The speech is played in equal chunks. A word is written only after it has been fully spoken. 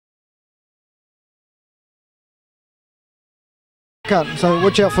uppercut, so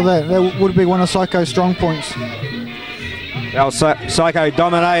watch out for that. That would be one of Psycho's strong points. Well, Psycho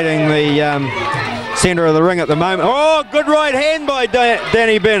dominating the centre of the ring at the moment. Oh, good right hand by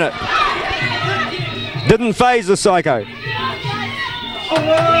Danny Bennett. Didn't phase the Psycho.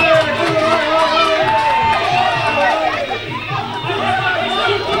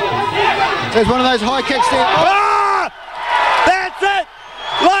 There's one of those high kicks there. Oh! That's it!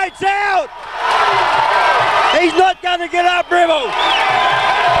 Lights out! He's not going to get up, Rebel!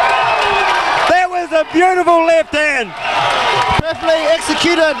 That was a beautiful left hand. Perfectly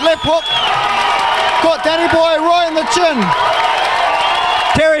executed left hook. Got Danny Boy right in the chin.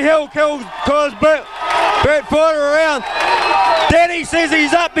 Terry Hill calls Bert Porter around. Danny says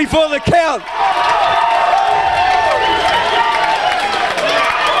he's up before the count.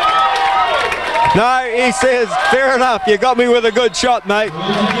 No, he says, fair enough, you got me with a good shot, mate.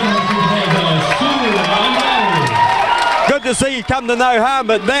 Good to see you come to no harm,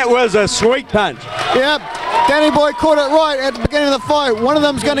 but that was a sweet punch. Yep, Danny Boy caught it right at the beginning of the fight. One of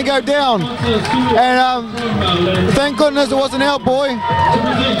them's going to go down. And thank goodness it wasn't our boy.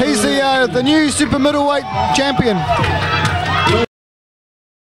 He's the new super middleweight champion.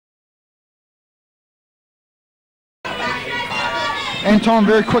 Anton,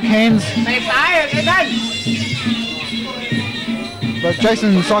 very quick hands. But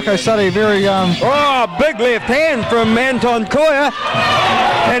Jason Psycho Suttie, very... Oh, big left hand from Anton Koya.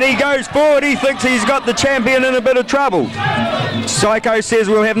 And he goes forward, he thinks he's got the champion in a bit of trouble. Psycho says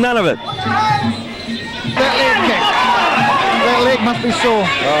we'll have none of it. That leg kick. That leg must be sore.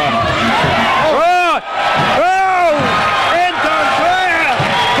 Oh! Anton Koya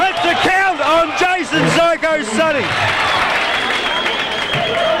hits the count on Jason Psycho Suttie.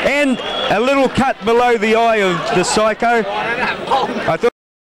 And a little cut below the eye of the Psycho. I thought.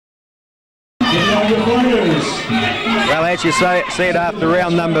 Well, as you said after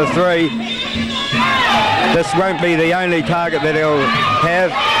round number 3, this won't be the only target that he'll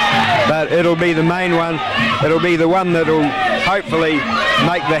have, but it'll be the main one. It'll be the one that'll hopefully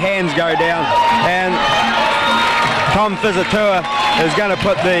make the hands go down. And Tom Fizzatua is going to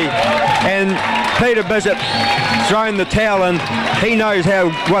put and Peter Bishop thrown the towel in. He knows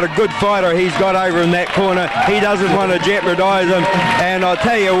what a good fighter he's got over in that corner. He doesn't want to jeopardise him. And I'll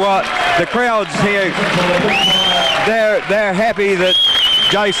tell you what, the crowds here, they're happy that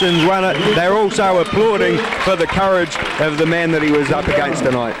Jason's won it. They're also applauding for the courage of the man that he was up against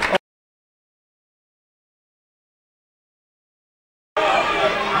tonight.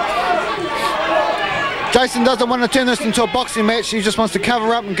 Jason doesn't want to turn this into a boxing match. He just wants to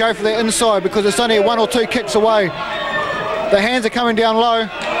cover up and go for the inside because it's only 1 or 2 kicks away. The hands are coming down low.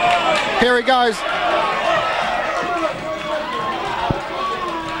 Here he goes.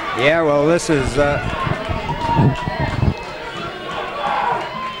 Yeah, well, this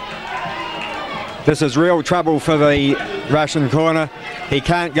is real trouble for the Russian corner. He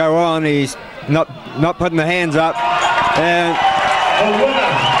can't go on. He's not putting the hands up. And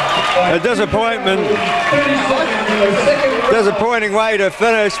a disappointing way to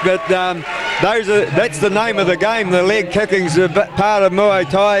finish, but that's the name of the game. The leg kicking's a part of Muay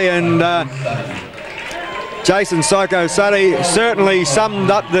Thai, and Jason Psycho Suttie certainly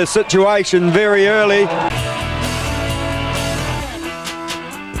summed up the situation very early.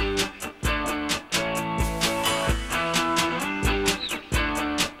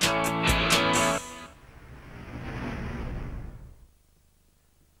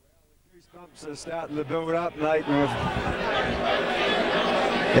 Are starting to build up, mate.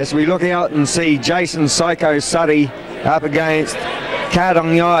 As we look out and see Jason Psycho Suttie up against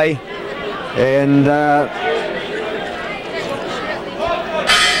Kardong Yai, and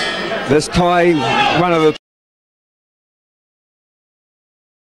this Thai, one of the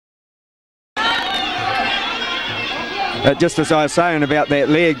just as I was saying about that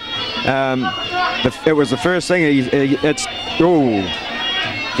leg, it was the first thing.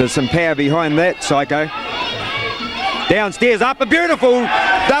 There's some power behind that, Psycho. Downstairs, up a beautiful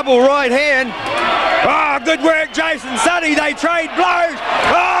double right hand. Oh, good work, Jason Suttie. They trade blows.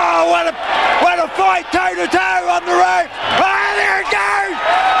 Oh, what a fight, toe to toe on the rope. Oh, there it goes,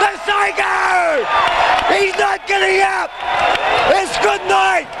 the Psycho. He's not getting up. It's good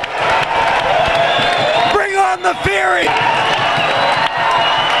night. Bring on the Fury.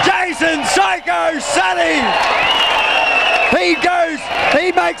 Jason Psycho Suttie. He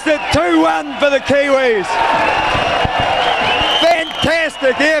makes it 2-1 for the Kiwis.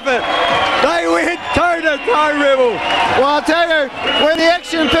 Fantastic effort. They went toe-to-toe, Rebel. Well, I'll tell you, when the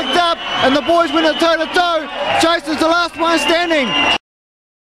action picked up and the boys went toe-to-toe, Jason's the last one standing.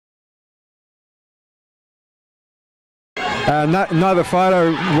 Another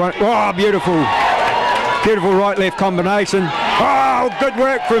photo. Oh, beautiful right-left combination. Oh, good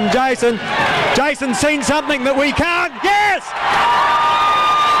work from Jason. Jason's seen something that we can't. Yes!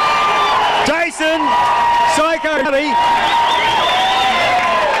 Jason, Psycho Suttie.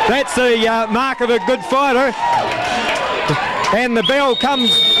 That's the mark of a good fighter. And the bell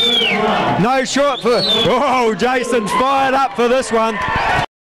comes no short for... Oh, Jason's fired up for this one.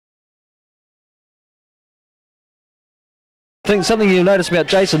 I think something you'll notice about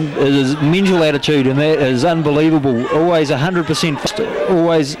Jason is his mental attitude, and that is unbelievable. Always 100%,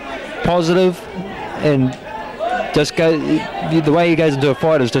 always positive, and just the way he goes into a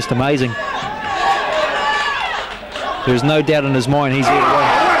fight is just amazing. There's no doubt in his mind he's there to win.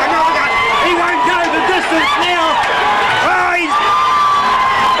 He won't go the distance now.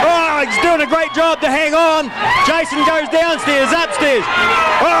 He's doing a great job to hang on. Jason goes downstairs, upstairs.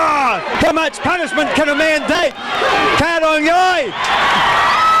 Oh, how much punishment can a man take? Card on guy.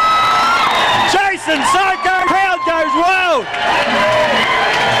 Jason Psycho, crowd goes wild.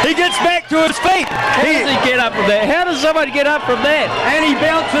 He gets back to his feet. How does he get up from that? How does somebody get up from that? And he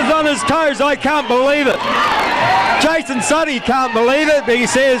bounces on his toes. I can't believe it. Jason Suttie can't believe it, but he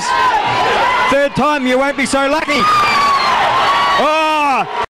says, third time you won't be so lucky. Oh!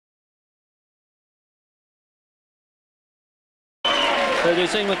 So you're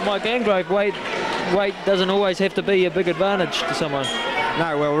seeing with Mike Angrove, weight doesn't always have to be a big advantage to someone.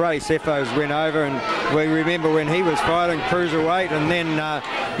 No, well, Ray Cephos went over, and we remember when he was fighting cruiserweight and then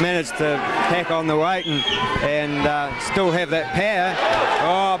managed to pack on the weight and still have that power.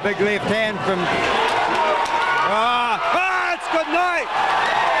 Oh, big left hand from... Oh, it's good night!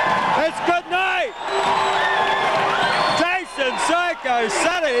 It's good night! Jason Psycho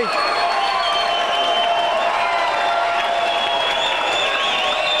Suttie.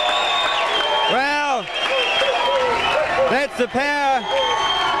 Well, that's the power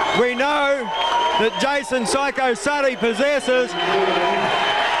we know that Jason Psycho Suttie possesses.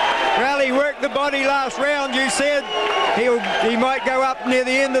 Well, he worked the body last round, you said. He might go up near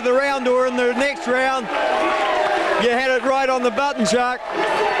the end of the round or in the next round. You had it right on the button, Shark.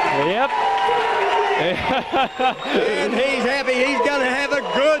 Yep. And he's happy. He's going to have a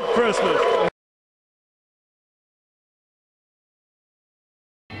good Christmas.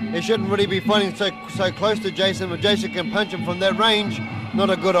 He shouldn't really be fighting so close to Jason, but Jason can punch him from that range. Not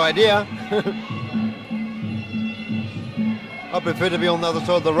a good idea. I prefer to be on the other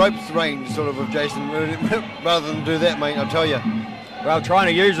side of the ropes range, sort of, with Jason, rather than do that, mate, I tell you. Well, trying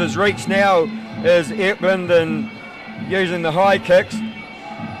to use his reach now is Eklund, and using the high kicks.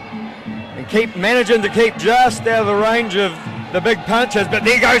 And managing to keep just out of the range of the big punches, but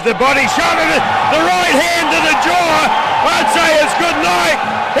there goes the body shot, and the right hand to the jaw. I'd say it's good night.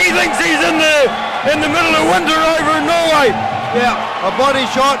 He thinks he's in the middle of winter over in Norway. Yeah, a body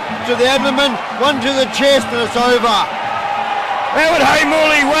shot to the abdomen, one to the chest, and it's over. Howard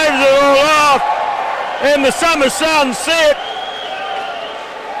Haymorley waves it all off, and the summer sun set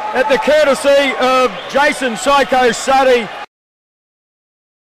at the courtesy of Jason Psycho Suttie.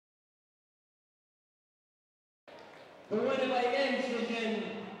 The winner by decision,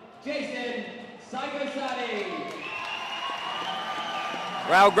 Jason Psycho Suttie.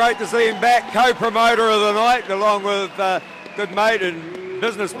 Well, great to see him back, co-promoter of the night, along with good mate and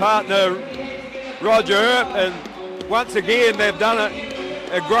business partner Roger Earp, and once again they've done it.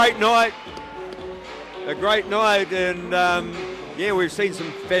 A great night, and yeah, we've seen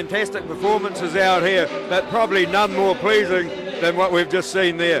some fantastic performances out here, but probably none more pleasing than what we've just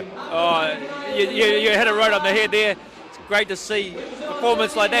seen there. Oh, you hit it right on the head there. It's great to see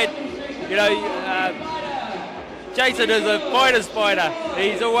performance like that. You know, Jason is a fighter's fighter.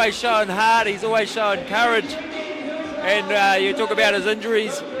 He's always showing heart, he's always showing courage. And you talk about his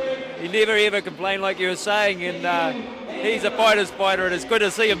injuries, he never ever complained, like you were saying, and he's a fighter's fighter, and it's good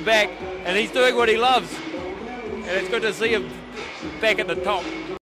to see him back, and he's doing what he loves. And it's good to see him back at the top.